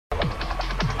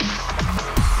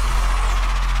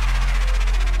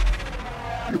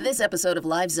This episode of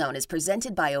Live Zone is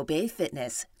presented by Obey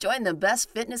Fitness. Join the best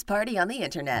fitness party on the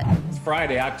internet. It's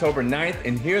Friday, October 9th,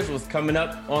 and here's what's coming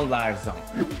up on Live Zone.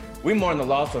 We mourn the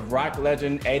loss of rock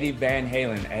legend Eddie Van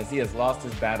Halen as he has lost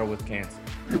his battle with cancer.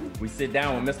 We sit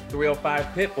down with Mr. 305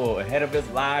 Pitbull ahead of his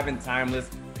live and timeless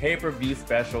pay-per-view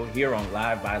special here on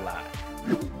Live by Live.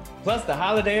 Plus, the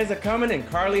holidays are coming and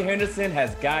Carly Henderson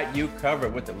has got you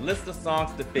covered with a list of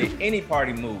songs to fit any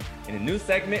party mood in a new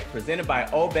segment presented by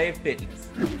Obey Fitness.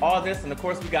 All this, and of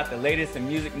course, we got the latest in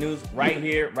music news right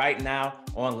here, right now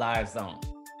on Live Zone.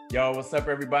 Yo, what's up,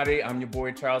 everybody? I'm your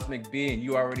boy, Charles McBee, and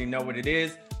you already know what it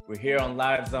is. We're here on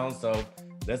Live Zone, so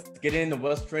let's get into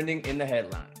what's trending in the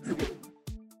headlines.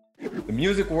 The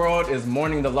music world is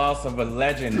mourning the loss of a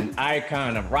legend, an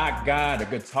icon, a rock god, a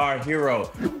guitar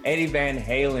hero, Eddie Van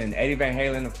Halen. Eddie Van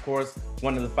Halen, of course,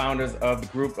 one of the founders of the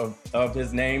group of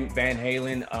his name, Van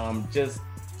Halen. Just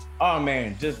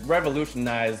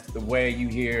revolutionized the way you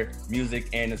hear music,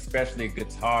 and especially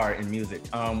guitar in music.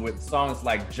 With songs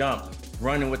like Jump,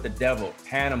 Running with the Devil,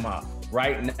 Panama,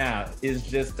 Right Now, is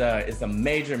just, it's a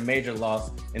major, major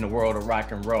loss in the world of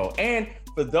rock and roll. And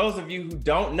for those of you who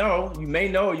don't know, you may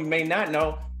know or you may not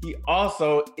know, he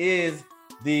also is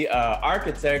the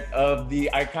architect of the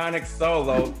iconic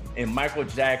solo in Michael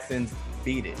Jackson's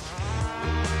Beat It.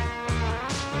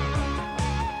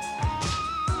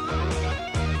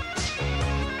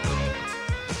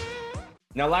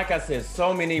 Now, like I said,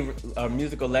 so many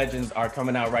musical legends are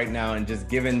coming out right now and just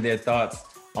giving their thoughts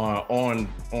on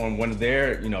one of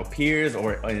their peers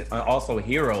or also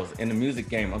heroes in the music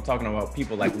game. I'm talking about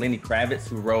people like Lenny Kravitz,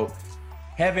 who wrote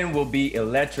 "Heaven Will Be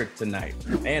Electric Tonight,"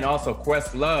 and also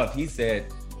Questlove. He said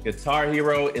guitar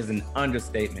hero is an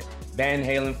understatement. Van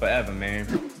Halen forever, man.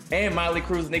 And Motley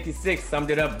Crue's Nikki Sixx summed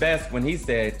it up best when he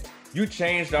said, "You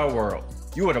changed our world.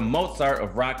 You are the Mozart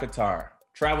of rock guitar.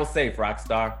 Travel safe, rock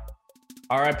star."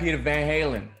 R.I.P. to Van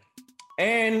Halen.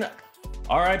 And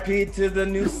R.I.P. to the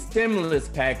new stimulus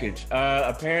package.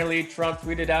 Apparently, Trump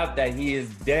tweeted out that he is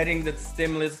deading the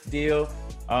stimulus deal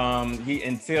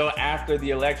until after the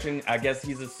election. I guess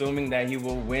he's assuming that he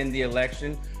will win the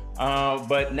election.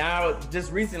 But now,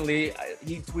 just recently,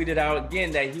 he tweeted out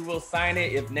again that he will sign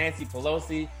it if Nancy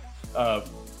Pelosi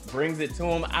brings it to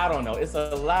him. I don't know. It's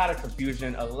a lot of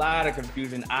confusion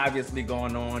obviously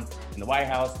going on in the White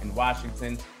House in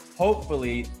Washington.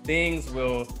 Hopefully, things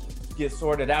will get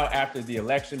sorted out after the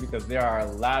election, because there are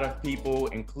a lot of people,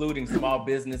 including small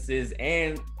businesses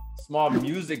and small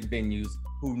music venues,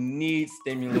 who need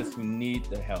stimulus, who need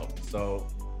the help. So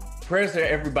prayers to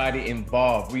everybody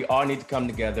involved. We all need to come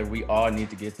together. We all need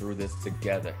to get through this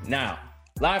together. Now,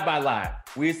 Live by Live,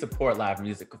 we support live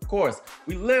music. Of course,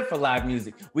 we live for live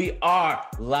music. We are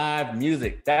live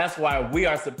music. That's why we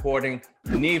are supporting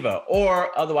NIVA,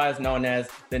 or otherwise known as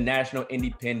the National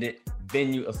Independent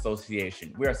Venue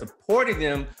Association. We are supporting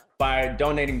them by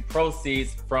donating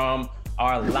proceeds from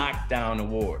our Lockdown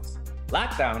Awards.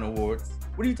 Lockdown Awards?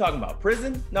 What are you talking about?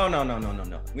 Prison? No.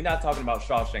 We're not talking about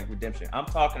Shawshank Redemption. I'm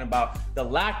talking about the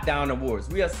Lockdown Awards.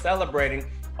 We are celebrating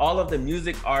all of the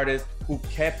music artists who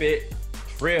kept it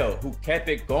real, who kept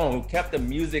it going, who kept the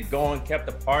music going, kept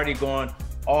the party going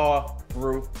all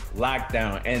through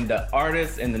lockdown. And the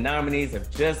artists and the nominees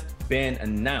have just been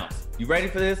announced. You ready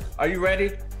for this? Are you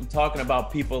ready? I'm talking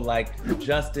about people like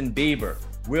Justin Bieber,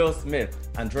 Will Smith,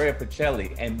 Andrea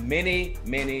Bocelli, and many,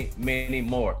 many, many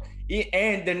more.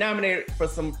 And they're nominated for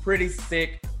some pretty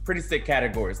sick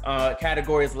categories.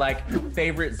 Categories like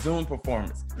favorite Zoom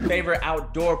performance, favorite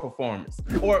outdoor performance,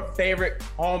 or favorite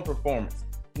home performance.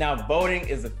 Now, voting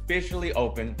is officially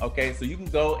open, okay? So you can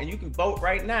go and you can vote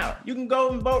right now. You can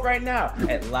go and vote right now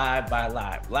at Live by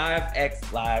Live,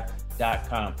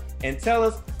 livexlive.com. And tell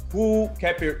us who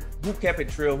kept it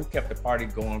trill, who kept the party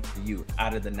going for you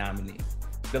out of the nominees.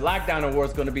 The Lockdown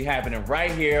Awards is going to be happening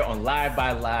right here on Live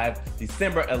by Live,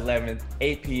 December 11th,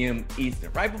 8 p.m.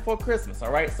 Eastern, right before Christmas, all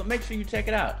right? So make sure you check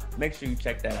it out. Make sure you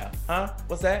check that out. Huh?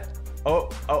 What's that? Oh,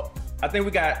 I think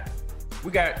we got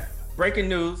breaking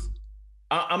news.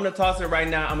 I'm gonna toss it right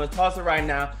now.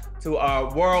 To our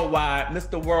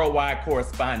Mr. Worldwide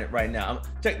correspondent right now.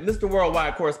 Check Mr.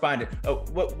 Worldwide correspondent.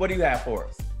 What do you have for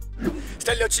us? It's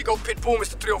that little Chico Pitbull,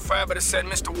 Mr. 305, but it said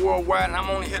Mr. Worldwide, and I'm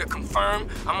only here to confirm.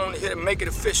 I'm only here to make it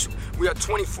official. We are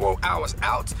 24 hours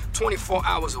out, 24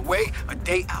 hours away, a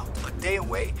day out, a day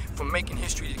away from making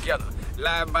history together.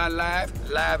 Live by Live,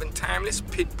 live and timeless,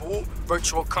 Pitbull,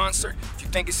 virtual concert. If you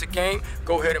think it's a game,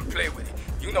 go ahead and play with it.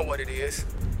 You know what it is.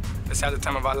 Let's have the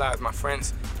time of our lives, my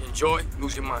friends. Enjoy,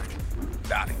 lose your mind.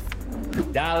 Darling.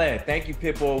 Thank you,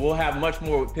 Pitbull. We'll have much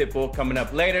more with Pitbull coming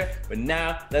up later, but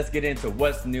now let's get into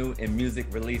what's new in music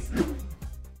releases.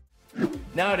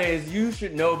 Nowadays, you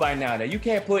should know by now that you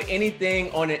can't put anything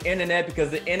on the internet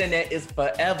because the internet is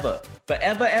forever.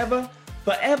 Forever, ever?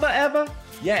 Forever, ever?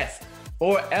 Yes,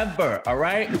 forever, all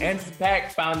right? Anderson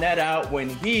 .Paak found that out when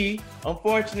he,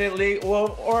 unfortunately,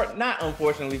 well, or not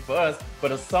unfortunately for us,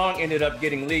 but a song ended up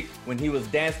getting leaked when he was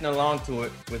dancing along to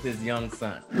it with his young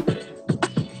son.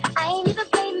 I ain't even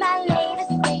played my latest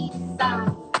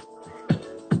song.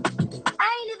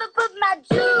 I ain't even put my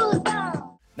jewels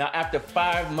on. Now, after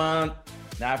 5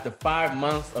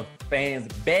 months of fans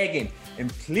begging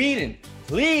and pleading,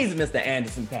 please, Mr.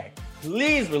 Anderson .Paak,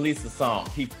 please release the song.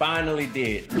 He finally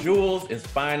did. Jewels is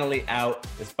finally out,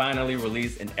 it's finally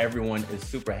released, and everyone is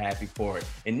super happy for it.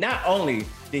 And not only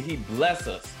did he bless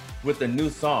us with a new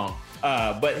song,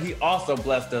 but he also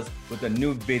blessed us with a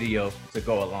new video to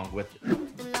go along with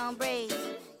it. The long braids,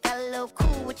 got a little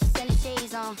cool with your sunny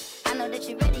shades on. I know that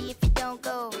you're ready if you don't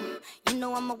go. You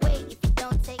know I'ma wait if you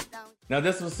don't take long. Now,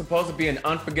 this was supposed to be an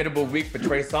unforgettable week for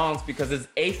Trey Songz because his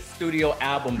 8th studio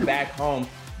album, Back Home,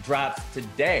 drops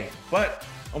today. But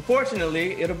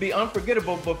unfortunately, it'll be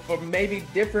unforgettable, but for maybe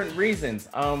different reasons.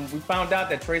 We found out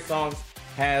that Trey Songz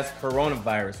has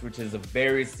coronavirus, which is a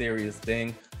very serious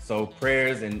thing. So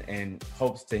prayers and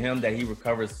hopes to him that he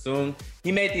recovers soon.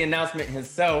 He made the announcement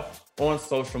himself on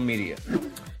social media.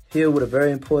 Here with a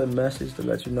very important message to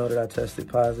let you know that I tested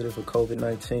positive for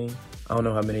COVID-19. I don't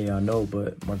know how many of y'all know,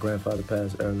 but my grandfather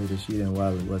passed earlier this year, and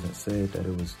while it wasn't said that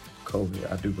it was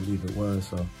COVID, I do believe it was,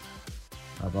 so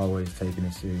I've always taken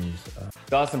it serious.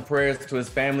 Thoughts and prayers to his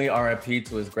family, RIP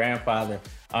to his grandfather.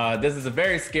 This is a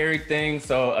very scary thing,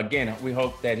 so again, we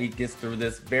hope that he gets through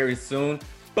this very soon,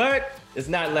 but it's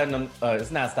not letting him,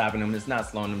 it's not stopping him, it's not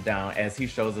slowing him down, as he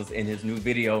shows us in his new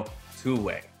video, Two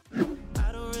Way.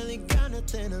 I don't really got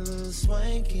nothing, a little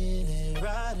swanking and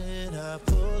riding. I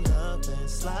pull up and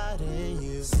slide in.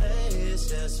 You say it's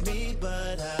just me,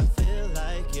 but I feel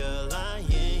like you're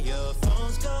lying. Your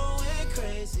phone's going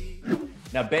crazy.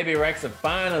 Now, Baby Rexha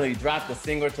finally dropped a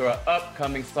single to her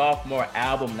upcoming sophomore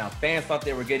album. Now, fans thought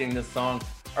they were getting this song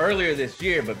earlier this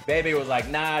year, but Baby was like,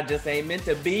 nah, just ain't meant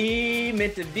to be,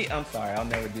 meant to be. I'm sorry, I'll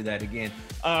never do that again.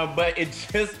 But it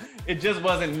just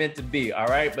wasn't meant to be, all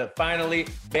right? But finally,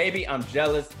 Baby I'm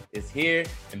Jealous is here,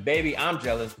 and Baby I'm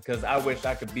Jealous because I wish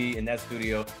I could be in that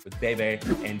studio with Baby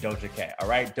and Doja Cat, all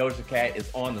right? Doja Cat is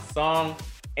on the song,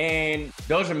 and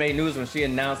Doja made news when she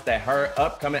announced that her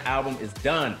upcoming album is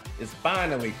done, is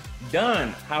finally done.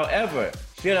 However,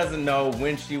 she doesn't know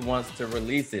when she wants to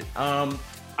release it. I'm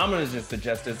gonna just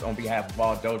suggest this on behalf of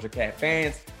all Doja Cat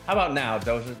fans. How about now,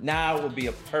 Doja? Now would be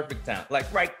a perfect time,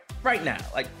 like right now,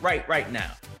 like right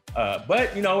now.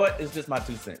 But you know what? It's just my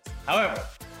 2 cents. However,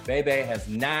 Baby has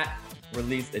not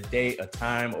released a date, a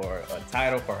time, or a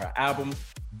title for her album,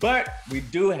 but we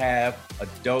do have a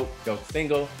dope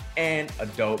single and a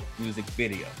dope music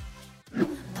video.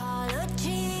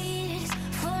 Apologies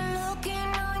for looking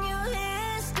on your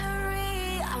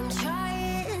history. I'm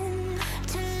trying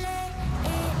to let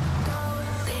it go.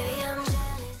 Baby, I'm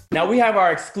jealous. Now we have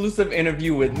our exclusive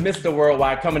interview with Mr.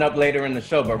 Worldwide coming up later in the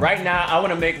show, but right now I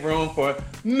want to make room for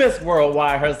Miss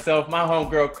Worldwide herself, my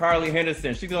homegirl Carly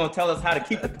Henderson. She's going to tell us how to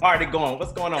keep the party going.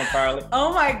 What's going on, Carly?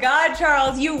 Oh my God,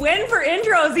 Charles, you win for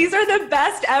intros. These are the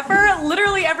best ever.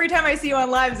 Literally every time I see you on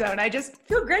Live Zone, I just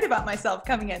feel great about myself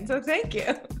coming in, so thank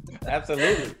you.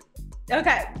 Absolutely.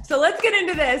 Okay, so let's get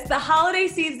into this. The holiday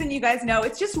season, you guys know,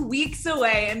 it's just weeks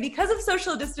away. And because of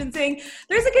social distancing,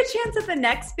 there's a good chance that the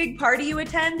next big party you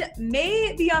attend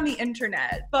may be on the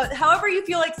internet. But however you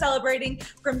feel like celebrating,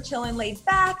 from chilling laid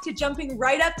back to jumping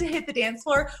right up to hit the dance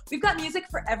floor, we've got music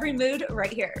for every mood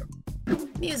right here.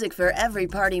 Music for every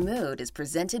party mood is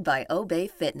presented by Obey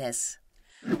Fitness.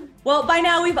 Well, by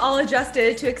now we've all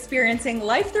adjusted to experiencing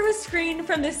life through a screen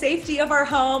from the safety of our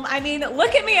home. I mean,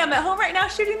 look at me, I'm at home right now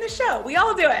shooting the show. We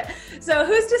all do it. So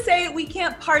who's to say we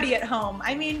can't party at home?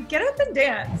 I mean, get up and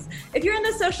dance. If you're in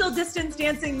the social distance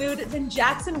dancing mood, then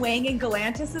Jackson Wang and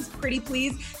Galantis' Pretty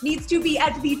Please needs to be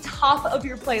at the top of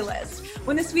your playlist.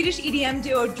 When the Swedish EDM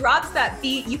duo drops that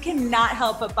beat, you cannot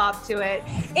help but bop to it.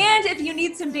 And if you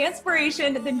need some dance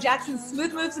inspiration, then Jackson's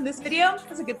smooth moves in this video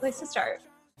is a good place to start.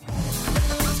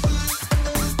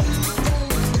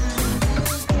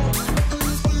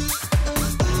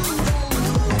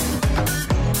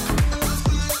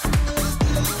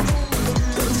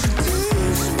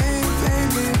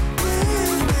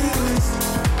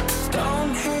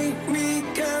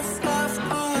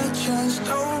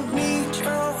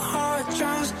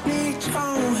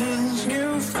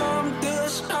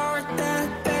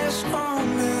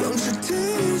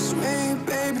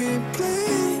 Baby,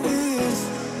 please.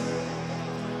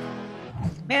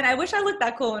 Man, I wish I looked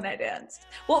that cool when I danced.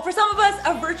 Well, for some of us,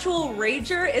 a virtual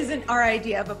rager isn't our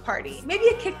idea of a party. Maybe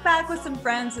a kickback with some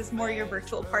friends is more your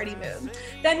virtual party mood.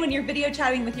 Then when you're video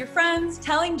chatting with your friends,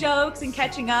 telling jokes and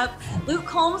catching up, Luke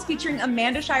Combs featuring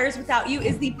Amanda Shires Without You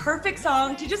is the perfect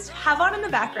song to just have on in the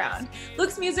background.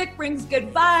 Luke's music brings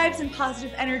good vibes and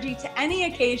positive energy to any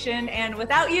occasion, and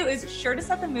Without You is sure to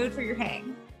set the mood for your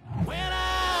hang. When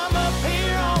I'm up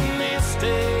here on this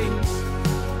stage,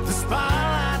 the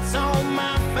spotlight's on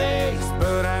my face,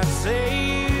 but I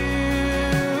say you.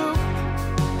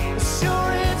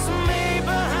 Sure, it's me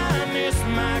behind this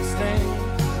mic stand,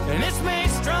 and it's me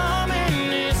strumming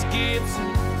this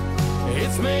Gibson.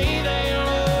 It's me they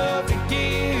love to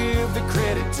give the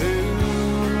credit to.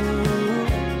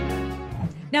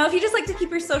 Now, if you just like to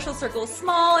keep your social circle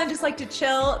small and just like to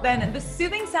chill, then the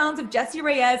soothing sounds of Jessie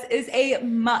Reyez is a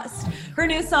must. Her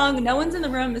new song, No One's in the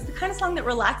Room, is the kind of song that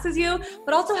relaxes you,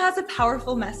 but also has a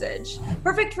powerful message.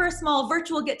 Perfect for a small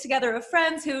virtual get-together of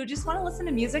friends who just want to listen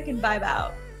to music and vibe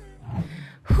out.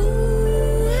 Who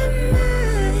am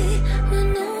I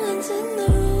when no one's in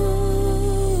the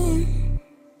room?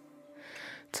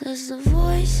 Does the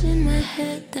voice in my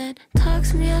head that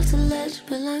talks me off the ledge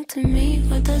belong to me,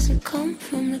 or does it come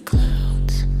from the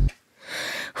clouds?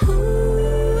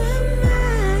 Who am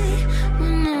I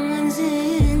when no one's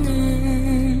in the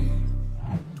room?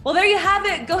 Well, there you have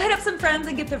it. Go hit up some friends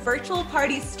and get the virtual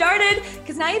party started,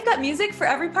 because now you've got music for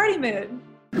every party mood.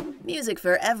 Music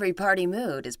for Every Party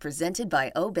Mood is presented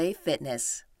by Obey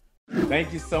Fitness.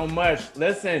 Thank you so much.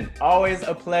 Listen, always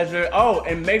a pleasure. Oh,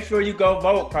 and make sure you go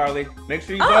vote, Carly. Make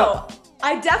sure you vote.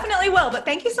 I definitely will, but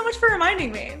thank you so much for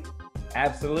reminding me.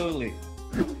 Absolutely.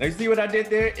 Now, you see what I did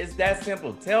there? It's that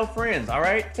simple. Tell friends, all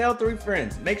right? Tell 3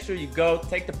 friends. Make sure you go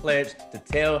take the pledge to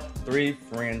tell 3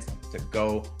 friends to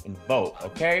go and vote,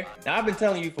 okay? Now, I've been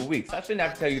telling you for weeks. I shouldn't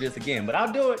have to tell you this again, but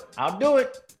I'll do it. I'll do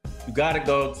it. You got to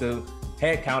go to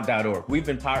headcount.org. We've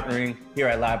been partnering here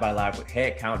at Live by Live with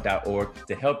headcount.org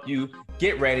to help you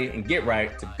get ready and get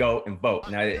right to go and vote.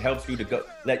 Now, it helps you to go,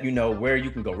 let you know where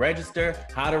you can go register,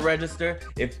 how to register,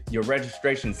 if your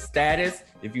registration status,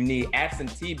 if you need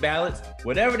absentee ballots,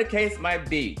 whatever the case might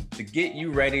be, to get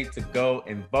you ready to go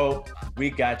and vote,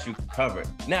 we got you covered.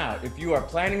 Now, if you are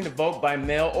planning to vote by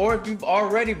mail, or if you've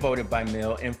already voted by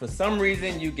mail, and for some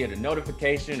reason you get a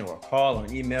notification or a call or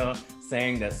an email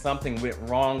saying that something went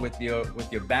wrong with your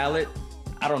ballot,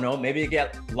 I don't know, maybe it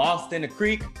got lost in the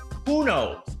creek, who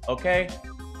knows, okay?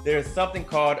 There's something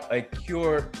called a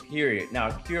cure period. Now,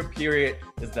 a cure period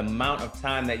is the amount of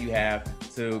time that you have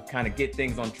to kind of get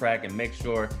things on track and make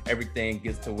sure everything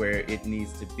gets to where it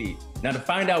needs to be. Now, to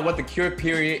find out what the cure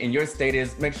period in your state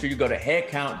is, make sure you go to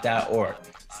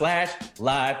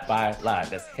headcount.org/live-by-live.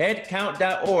 That's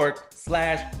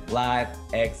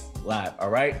headcount.org/livexlive, all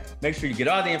right? Make sure you get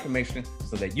all the information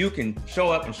so that you can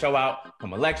show up and show out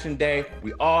come election day.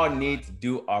 We all need to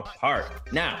do our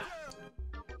part. Now,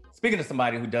 speaking of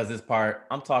somebody who does his part,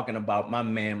 I'm talking about my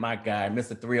man, my guy,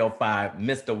 Mr. 305,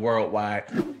 Mr. Worldwide,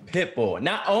 Pitbull.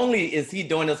 Not only is he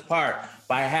doing his part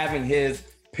by having his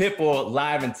Pitbull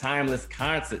Live and Timeless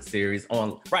concert series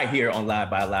on right here on Live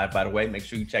by Live, by the way, make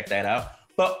sure you check that out.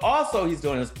 But also he's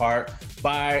doing his part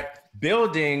by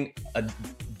building a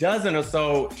dozen or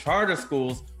so charter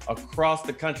schools across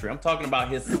the country. I'm talking about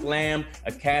his SLAM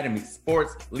Academy,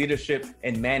 Sports Leadership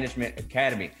and Management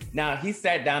Academy. Now, he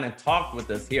sat down and talked with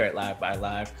us here at Live by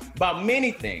Live about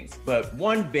many things, but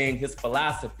one being his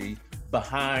philosophy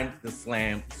behind the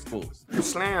SLAM schools.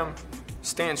 SLAM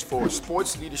stands for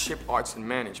Sports Leadership, Arts and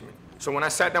Management. So when I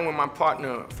sat down with my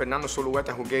partner, Fernando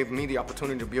Solueta, who gave me the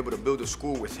opportunity to be able to build a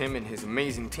school with him and his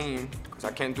amazing team, because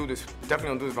I can't do this, definitely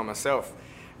don't do this by myself.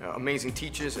 Amazing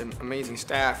teachers, and amazing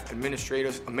staff,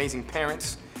 administrators, amazing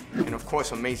parents, and of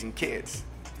course, amazing kids.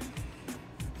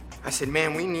 I said,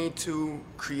 man, we need to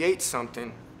create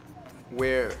something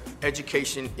where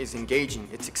education is engaging,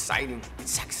 it's exciting, it's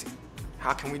sexy.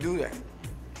 How can we do that?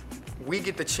 We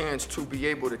get the chance to be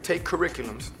able to take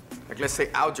curriculums, like let's say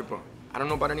algebra. I don't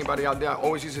know about anybody out there, I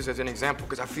always use this as an example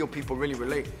because I feel people really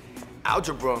relate.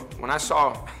 Algebra, when I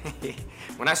saw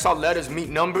letters meet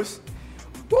numbers,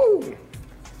 woo!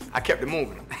 I kept it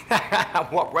moving. I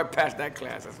walked right past that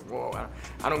class. I said, whoa,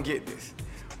 I don't get this.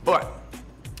 But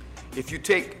if you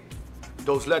take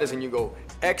those letters and you go,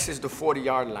 X is the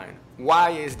 40-yard line,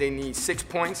 Y is they need 6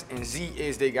 points, and Z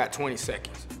is they got 20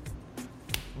 seconds.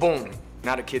 Boom,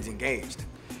 now the kid's engaged.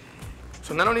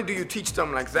 So not only do you teach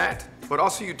them like that, but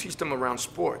also you teach them around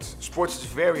sports. Sports is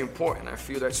very important. I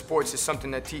feel that sports is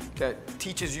something that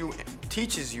teaches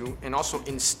you and also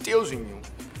instills in you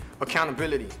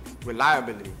accountability,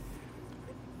 reliability,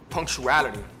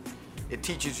 punctuality. It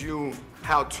teaches you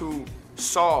how to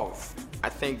solve, I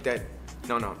think that,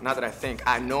 not that I think,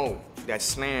 I know that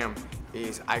slam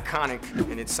is iconic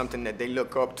and it's something that they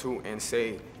look up to and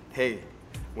say, hey,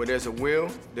 where there's a will,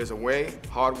 there's a way.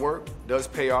 Hard work does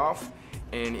pay off,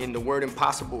 and in the word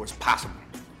impossible, it's possible.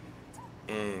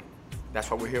 And that's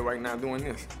why we're here right now doing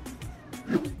this.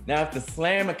 Now, if the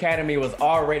Slam Academy was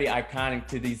already iconic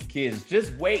to these kids,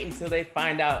 just wait until they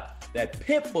find out that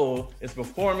Pitbull is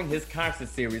performing his concert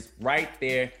series right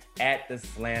there at the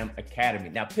Slam Academy.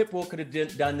 Now, Pitbull could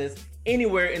have done this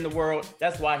anywhere in the world.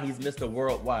 That's why he's Mr.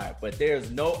 Worldwide. But there's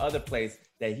no other place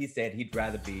that he said he'd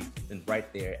rather be than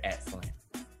right there at Slam.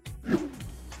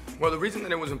 Well, the reason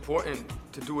that it was important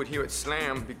to do it here at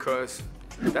Slam, because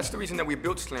that's the reason that we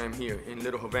built Slam here in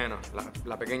Little Havana,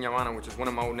 La Pequeña Habana, which is one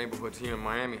of my old neighborhoods here in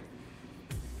Miami.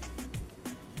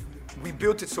 We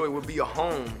built it so it would be a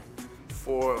home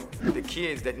for the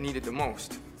kids that need it the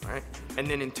most, right? And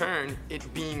then in turn,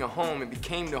 it being a home, it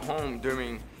became the home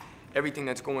during everything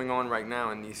that's going on right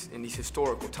now in these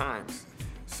historical times.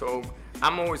 So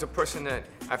I'm always a person that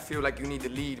I feel like you need to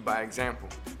lead by example.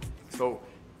 So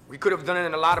we could have done it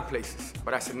in a lot of places,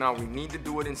 but I said, no, we need to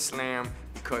do it in Slam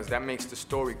because that makes the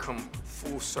story come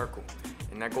full circle.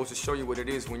 And that goes to show you what it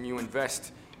is when you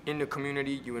invest in the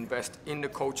community, you invest in the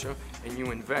culture, and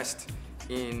you invest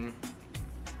in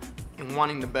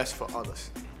wanting the best for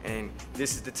others. And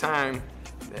this is the time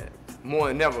that more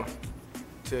than ever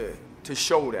to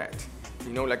show that.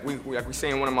 You know, like we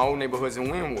say in one of my old neighborhoods in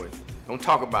Wynwood, don't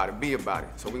talk about it, be about it.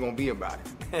 So we're gonna be about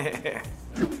it.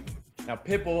 Now,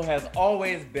 Pitbull has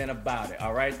always been about it,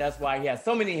 all right? That's why he has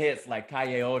so many hits like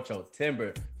Calle Ocho,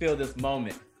 Timber, Feel This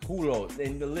Moment, Culo,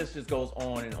 and the list just goes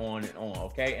on and on and on,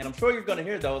 okay? And I'm sure you're gonna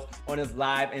hear those on his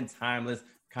Live and Timeless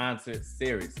concert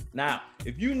series. Now,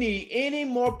 if you need any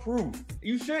more proof,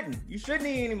 you shouldn't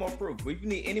need any more proof, but if you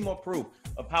need any more proof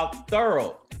of how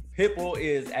thorough Pitbull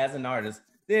is as an artist,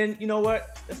 then you know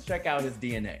what? Let's check out his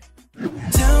DNA.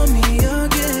 Tell me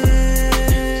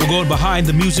again. We're going behind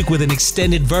the music with an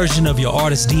extended version of your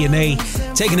artist's DNA,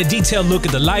 taking a detailed look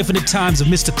at the life and the times of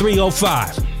Mr.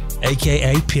 305,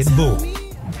 aka Pitbull.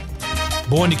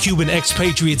 Born to Cuban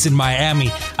expatriates in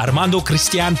Miami, Armando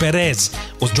Cristian Perez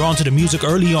was drawn to the music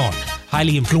early on,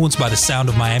 highly influenced by the sound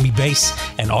of Miami bass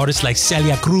and artists like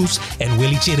Celia Cruz and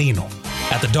Willie Chirino.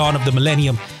 At the dawn of the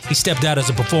millennium, he stepped out as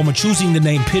a performer, choosing the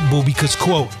name Pitbull because,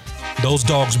 quote, those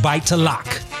dogs bite to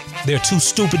lock. They're too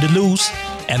stupid to lose,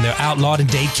 and they're outlawed in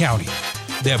Dade County.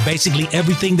 They're basically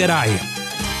everything that I am.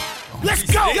 Let's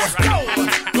go!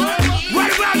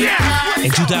 Right about now!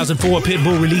 In 2004,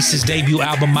 Pitbull released his debut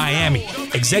album, Miami.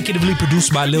 Executively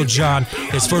produced by Lil Jon,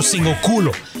 his first single,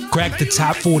 Culo, cracked the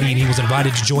top 40, and he was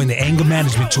invited to join the Anger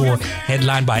Management Tour,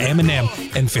 headlined by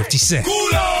Eminem and 50 Cent.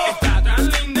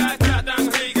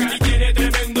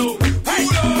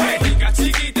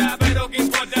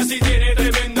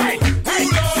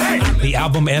 The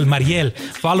album El Mariel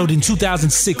followed in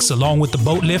 2006 along with The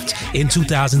Boat Lift in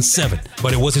 2007.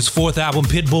 But it was his fourth album,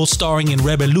 Pitbull Starring in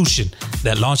Revolution,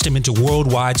 that launched him into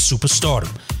worldwide superstardom.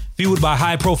 Fueled by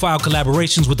high-profile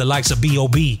collaborations with the likes of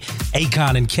B.O.B.,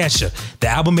 Akon, and Kesha, the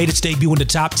album made its debut in the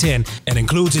top 10 and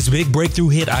includes his big breakthrough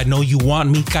hit, I Know You Want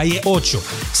Me, Calle Ocho,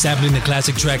 sampling the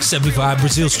classic track 75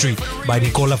 Brazil Street by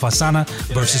Nicola Fasana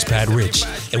versus Pat Rich.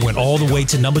 It went all the way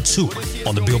to number 2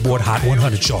 on the Billboard Hot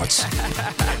 100 charts.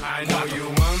 I know you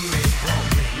want me,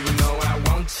 you know I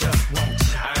want ya.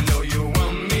 I know you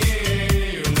want me,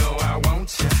 you know I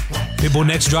want ya. Pitbull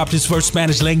next dropped his first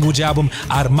Spanish-language album,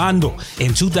 Armando,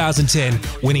 in 2010,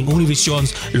 winning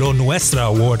Univision's Lo Nuestra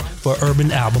Award for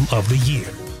Urban Album of the Year.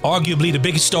 Arguably the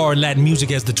biggest star in Latin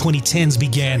music as the 2010s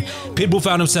began, Pitbull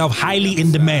found himself highly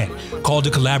in demand, called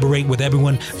to collaborate with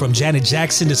everyone from Janet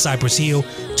Jackson to Cypress Hill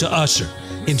to Usher.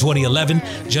 In 2011,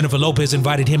 Jennifer Lopez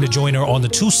invited him to join her on the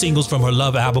 2 singles from her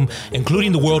Love album,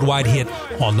 including the worldwide hit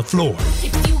On the Floor.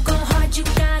 If you go hard, you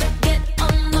gotta get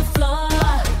on the floor.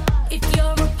 If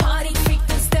you're a party freak,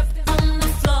 then step on the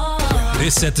floor.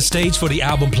 This set the stage for the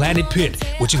album Planet Pit,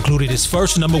 which included his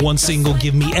first #1 single,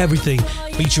 Give Me Everything,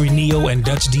 featuring Neo and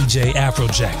Dutch DJ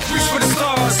Afrojack. Reach for the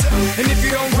stars, and if you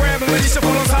don't grab them, at least you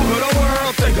fall on top of the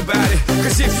world. Think about it,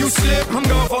 cause if you slip, I'm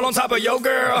gonna fall on top of your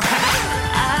girl.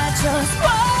 I just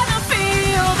wanna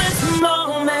feel this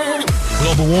moment.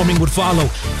 Global Warming would follow,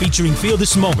 featuring Feel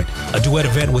This Moment, a duet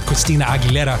event with Christina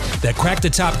Aguilera that cracked the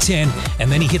top 10,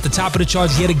 and then he hit the top of the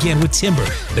charts yet again with Timber,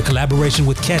 the collaboration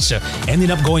with Kesha,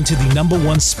 ending up going to the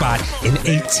 #1 spot in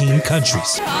 18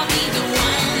 countries. I'll be the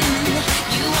one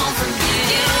you won't forget.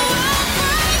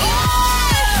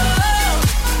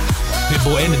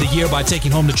 Pitbull ended the year by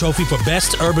taking home the trophy for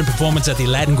Best Urban Performance at the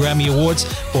Latin Grammy Awards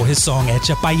for his song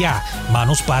Echa Pa' Ya,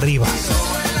 Manos Pa' Arriba.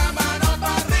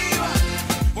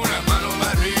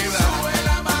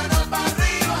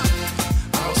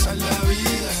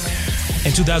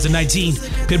 2019,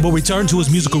 Pitbull returned to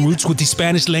his musical roots with the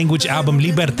Spanish-language album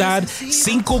Libertad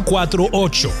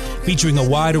 548, featuring a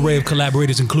wide array of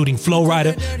collaborators including Flo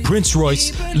Rida, Prince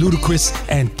Royce, Ludacris,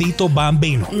 and Tito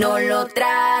Bambino. No lo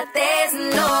trates,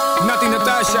 no. Nati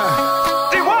Natasha.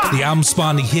 The album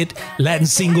spawned the hit Latin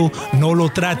single No Lo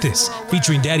Trates,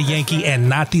 featuring Daddy Yankee and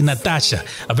Nati Natasha,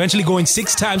 eventually going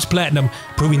 6 times platinum,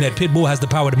 proving that Pitbull has the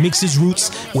power to mix his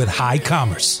roots with high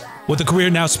commerce. With a career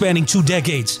now spanning 2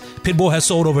 decades, Pitbull has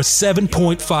sold over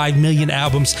 7.5 million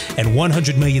albums and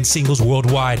 100 million singles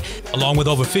worldwide, along with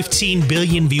over 15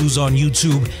 billion views on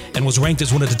YouTube, and was ranked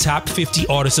as one of the top 50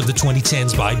 artists of the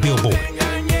 2010s by Billboard.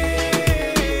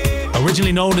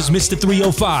 Originally known as Mr.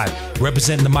 305,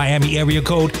 representing the Miami area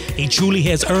code, he truly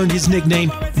has earned his nickname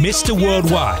Mr.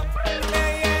 Worldwide.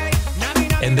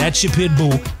 And that's your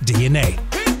Pitbull DNA.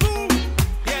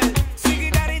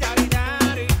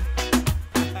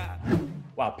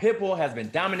 Wow, Pitbull has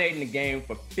been dominating the game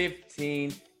for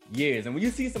 15 years. And when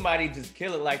you see somebody just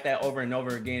kill it like that over and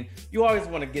over again, you always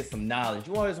want to get some knowledge.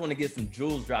 You always want to get some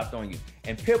jewels dropped on you.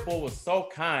 And Pitbull was so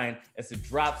kind as to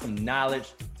drop some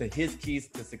knowledge to his keys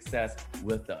to success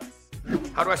with us.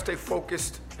 How do I stay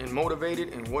focused and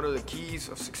motivated, and what are the keys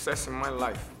of success in my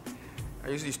life? I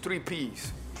use these 3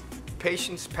 P's.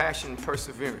 Patience, passion,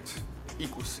 perseverance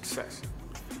equals success.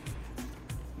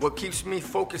 What keeps me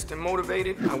focused and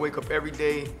motivated? I wake up every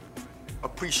day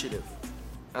appreciative.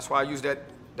 That's why I use that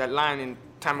line in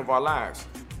Time of Our Lives.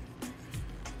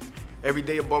 Every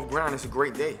day above ground is a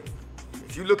great day.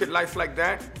 If you look at life like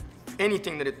that,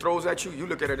 anything that it throws at you, you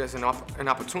look at it as an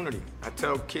opportunity. I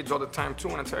tell kids all the time too,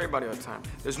 and I tell everybody all the time,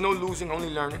 there's no losing, only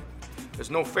learning.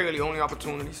 There's no failure, only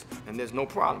opportunities. And there's no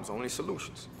problems, only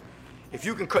solutions. If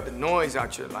you can cut the noise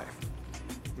out your life,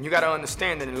 and you gotta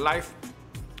understand that in life,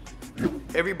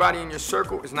 everybody in your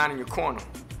circle is not in your corner.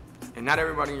 And not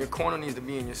everybody in your corner needs to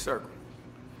be in your circle.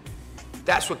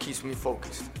 That's what keeps me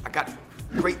focused. I got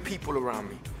great people around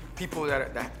me. People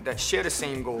that share the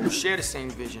same goals, share the same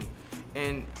vision,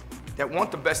 and that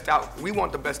want the best we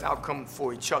want the best outcome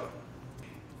for each other.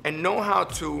 And know how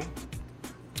to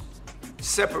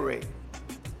separate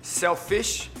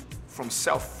selfish from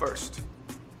self first.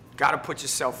 Gotta put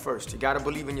yourself first. You gotta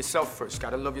believe in yourself first.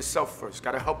 Gotta love yourself first.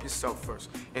 Gotta help yourself first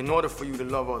in order for you to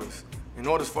love others, in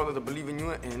order for others to believe in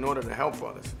you, and in order to help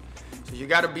others. So you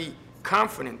gotta be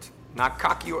confident, not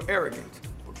cocky or arrogant,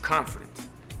 but confident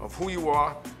of who you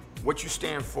are, what you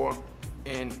stand for,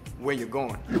 and where you're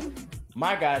going.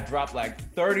 My guy dropped like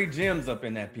 30 gems up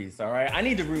in that piece, all right? I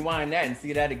need to rewind that and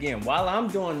see that again. While I'm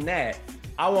doing that,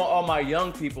 I want all my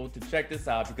young people to check this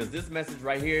out, because this message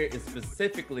right here is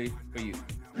specifically for you.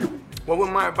 What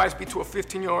would my advice be to a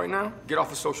 15-year-old right now? Get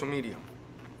off of social media.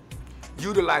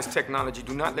 Utilize technology,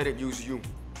 do not let it use you.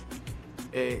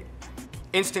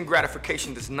 Instant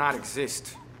gratification does not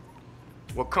exist.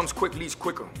 What comes quick leads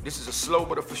quicker. This is a slow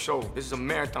but a for sure. This is a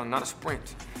marathon, not a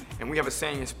sprint. And we have a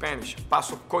saying in Spanish,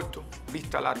 paso corto,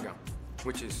 vista larga,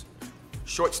 which is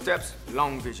short steps,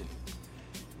 long vision.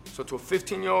 So to a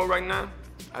 15-year-old right now,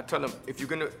 I tell them, if you're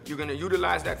gonna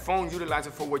utilize that phone, utilize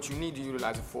it for what you need to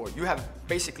utilize it for. You have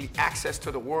basically access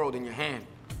to the world in your hand.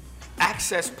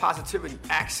 Access positivity,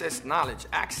 access knowledge,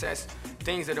 access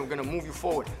things that are gonna move you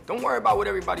forward. Don't worry about what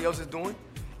everybody else is doing.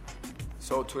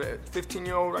 So to a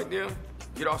 15-year-old right there,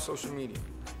 get off social media.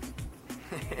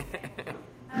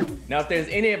 Now, if there's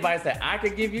any advice that I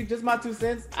could give you, just my 2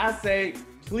 cents, I say,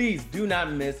 please do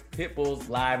not miss Pitbull's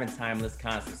Live and Timeless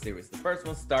concert series. The first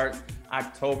one starts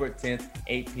October 10th,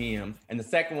 8 p.m. And the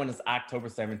second one is October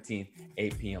 17th,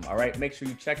 8 p.m. All right, make sure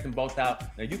you check them both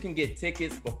out. Now, you can get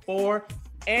tickets before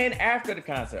and after the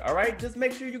concert, all right? Just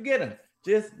make sure you get them.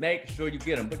 Just make sure you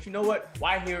get them. But you know what?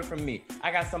 Why hear it from me?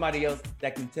 I got somebody else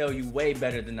that can tell you way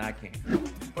better than I can.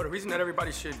 Well, the reason that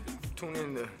everybody should tune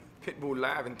in to Pitbull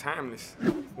Live and Timeless,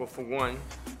 well, for one,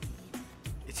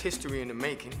 it's history in the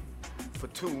making. For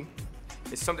 2,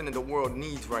 it's something that the world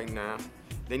needs right now.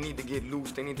 They need to get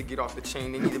loose, they need to get off the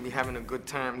chain, they need to be having a good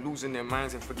time, losing their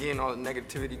minds and forgetting all the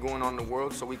negativity going on in the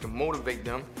world, so we can motivate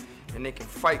them and they can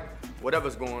fight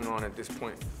whatever's going on at this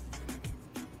point.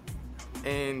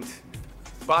 And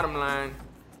bottom line,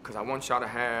 because I want y'all to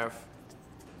have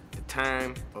the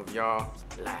time of y'all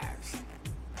lives.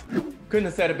 Couldn't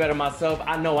have said it better myself.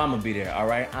 I know I'm gonna be there, all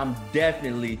right? I'm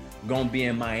definitely gonna be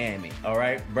in Miami, all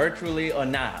right? Virtually or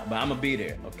not, but I'm gonna be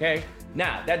there, okay?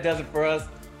 Now, that does it for us.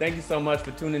 Thank you so much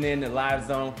for tuning in to Live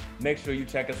Zone. Make sure you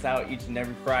check us out each and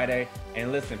every Friday.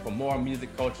 And listen, for more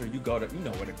music culture, you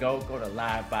know where to go. Go to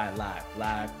Live by Live,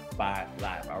 Live by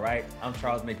Live, all right? I'm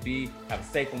Charles McBee. Have a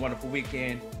safe and wonderful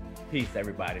weekend. Peace,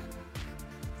 everybody.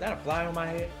 Is that a fly on my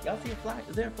head? Y'all see a fly?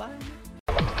 Is there a fly in here?